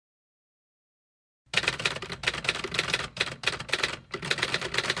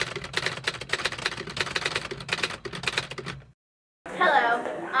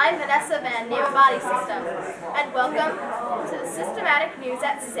I'm Vanessa Van Body System, and welcome to the Systematic News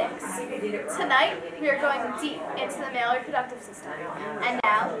at 6. Tonight, we are going deep into the male reproductive system. And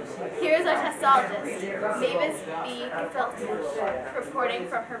now, here's our testologist, Mavis B. Gefilte, reporting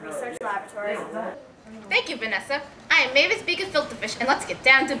from her research laboratory. Thank you, Vanessa. I am Mavis B. Gefilte, and let's get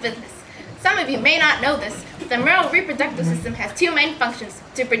down to business. Some of you may not know this, but the male reproductive system has two main functions: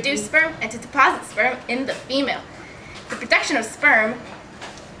 to produce sperm and to deposit sperm in the female. The production of sperm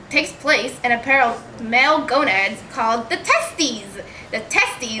takes place in a pair of male gonads called the testes. The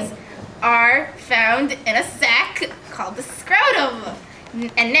testes are found in a sac called the scrotum.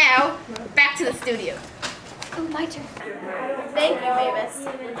 And now, back to the studio. Oh, my turn. Thank you, Mavis.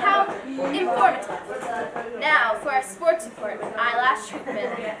 How informative. Now for our sports report with eyelash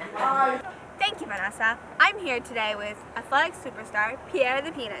treatment. Thank you, Vanessa. I'm here today with athletic superstar Pierre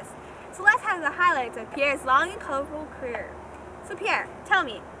the Penis. So let's have the highlights of Pierre's long and colorful career. So Pierre, tell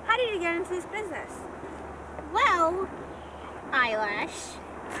me, how did you get into this business? Well, eyelash.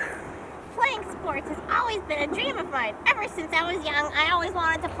 Playing sports has always been a dream of mine. Ever since I was young, I always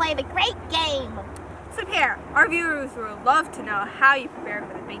wanted to play the great game. So Pierre, our viewers would love to know how you prepare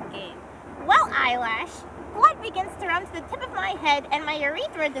for the big game. Well, eyelash, blood begins to run to the tip of my head, and my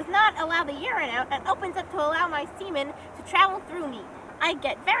urethra does not allow the urine out and opens up to allow my semen to travel through me. I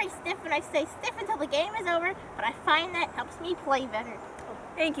get very stiff and I stay stiff until the game is over, but I find that helps me play better.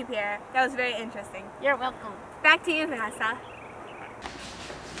 Thank you, Pierre. That was very interesting. You're welcome. Back to you, Vanessa.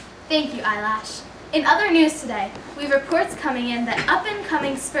 Thank you, Eyelash. In other news today, we have reports coming in that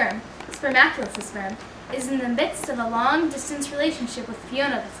up-and-coming sperm, Spermaculus' sperm, is in the midst of a long-distance relationship with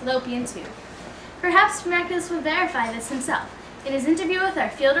Fiona the fallopian tube. Perhaps Spermaculus will verify this himself in his interview with our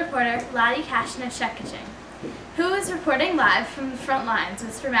field reporter, Lottie Kashina-Chekaching, who is reporting live from the front lines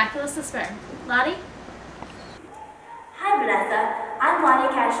with Spermaculus the sperm. Lottie? Hi, Vanessa. I'm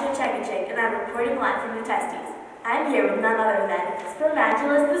Lottie Kashina-Chekaching, and I'm reporting live from the testes. I'm here with none other than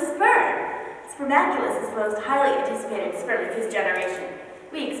Spermaculus the sperm. Spermaculus is the most highly anticipated sperm of his generation.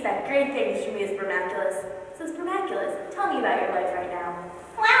 We expect great things from you, Spermaculus. So Spermaculus, tell me about your life right now.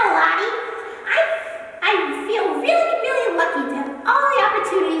 Well, Lottie, I feel really, really lucky to have all the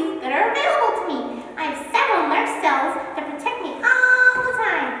opportunities that are available to me. I have several nurse cells that protect me all the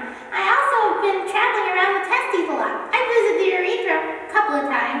time. I also have been traveling around the testes a lot. I visited the urethra a couple of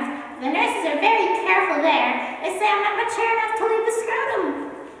times. The nurses are very careful there. They say I'm not mature enough to leave the scrotum.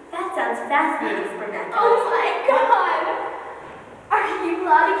 That sounds fascinating, Spermaculus. Oh my God! Are you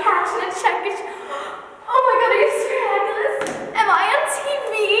Lottie Kashina-Chekaching? Oh my God, are you Spermaculus? Am I on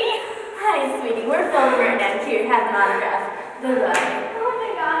TV? Hi, sweetie. We're filming right now. Here, have an autograph. Bye-bye. Oh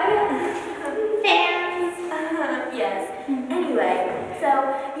my God. Fans. Yes. Anyway, so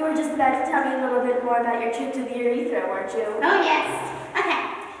you were just about to tell me a little bit more about your trip to the urethra, weren't you? Oh, yes. Okay.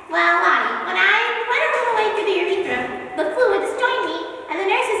 Well, Lottie, when I went a little way through the urethra, the fluids joined me, and the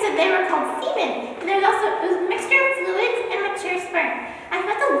nurses said they were called semen. And it was a mixture of fluids and mature sperm. I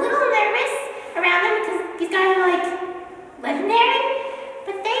felt a little nervous around them because these guys are like legendary,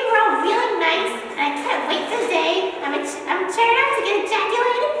 but they were all really nice, and I can't wait for the day I'm mature enough to get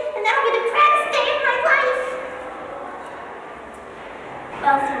ejaculated, and that'll be the proudest day of my life.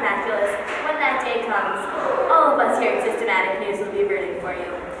 Well, Spermaculus, when that day comes, all of us here at Systematic News will be rooting for you.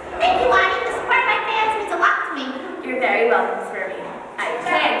 Thank you, Lottie. The support of my fans means a lot to me. You're very welcome, Spermy. I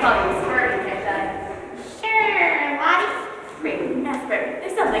can't call you Spermy, can't I? Sure, Lottie. Great. Now, Spermy,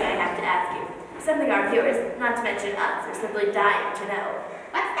 there's something I have to ask you. Something our viewers, not to mention us, are simply dying to know.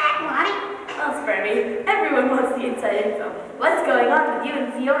 What's that, Lottie? Well, Spermy, everyone wants the inside info. What's going on with you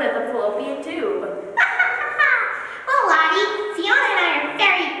and Fiona the fallopian tube? Well, Lottie, Fiona and I are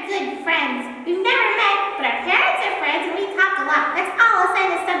very good friends. We've never met, but our parents are friends and we talk a lot. That's all I'll say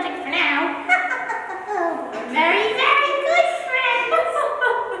on the subject for now. We're very, very good friends.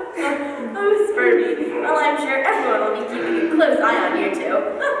 Oh, Spermy. Well, I'm sure everyone will be keeping a close eye on you two.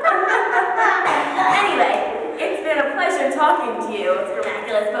 Anyway, it's been a pleasure talking to you,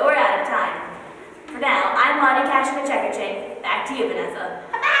 Spermaculus, but we're out of time. For now, I'm Lottie Kashina-Chekaching. Back to you, Vanessa.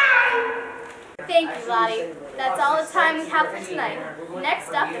 Bye-bye. Thank you, Lottie. That's all the time we have for tonight.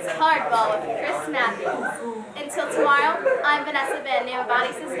 Next up is Hardball with Chris Matthews. Until tomorrow, I'm Vanessa Van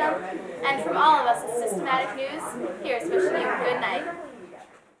Body System, and from all of us at Systematic News, here's wishing you a good night.